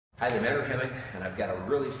Hi there, Andrew Hemming, and I've got a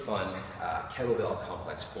really fun kettlebell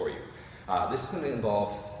complex for you. This is going to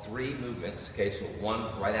involve 3 movements, okay, so one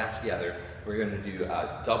right after the other. We're going to do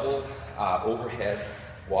a double overhead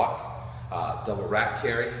walk, double rack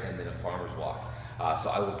carry, and then a farmer's walk.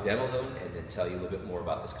 So I will demo them and then tell you a little bit more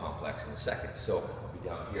about this complex in a second. So I'll be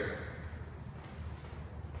down here.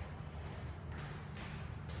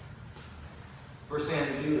 First thing I'm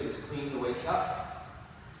going to do is just clean the weights up,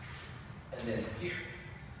 and then here.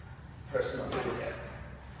 Press them up overhead.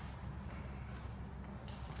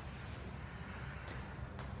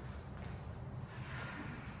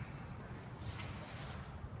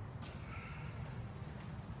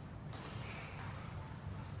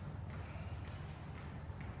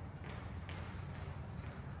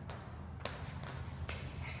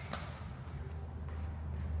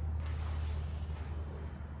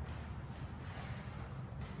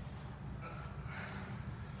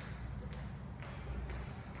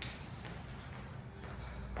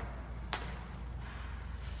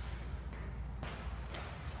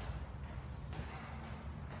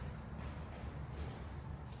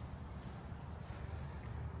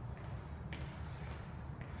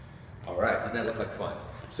 All right, didn't that look like fun?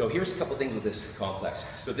 So here's a couple things with this complex.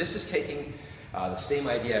 So this is taking the same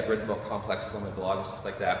idea I've written about complexes on my blog and stuff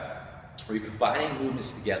like that, where you're combining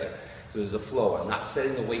movements together. So there's a flow. I'm not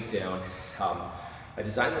setting the weight down. I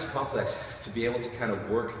designed this complex to be able to kind of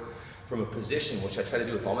work from a position, which I try to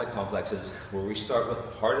do with all my complexes, where we start with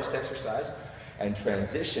the hardest exercise and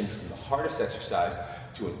transition from the hardest exercise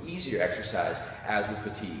to an easier exercise as we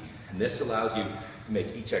fatigue. And this allows you to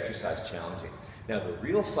make each exercise challenging. Now the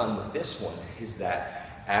real fun with this one is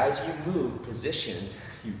that as you move positions,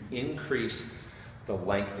 you increase the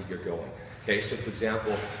length that you're going. Okay, so for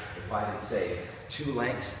example, if I did say 2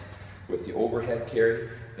 lengths with the overhead carry,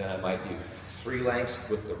 then I might do 3 lengths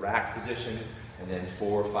with the rack position, and then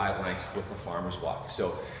 4 or 5 lengths with the farmer's walk.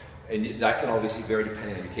 So, and that can obviously vary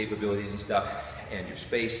depending on your capabilities and stuff and your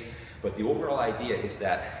space, but the overall idea is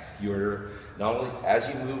that you're not only, as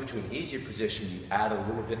you move to an easier position, you add a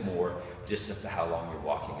little bit more just as to how long you're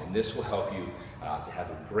walking. And this will help you to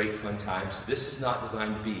have a great fun time. So this is not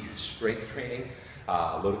designed to be strength training.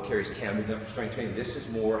 Loaded carries can be done for strength training. This is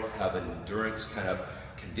more of an endurance kind of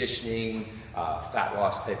conditioning, fat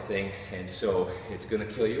loss type thing. And so it's gonna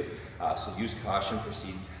kill you. So use caution,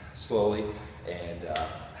 proceed slowly, and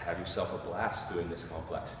have yourself a blast doing this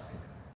complex.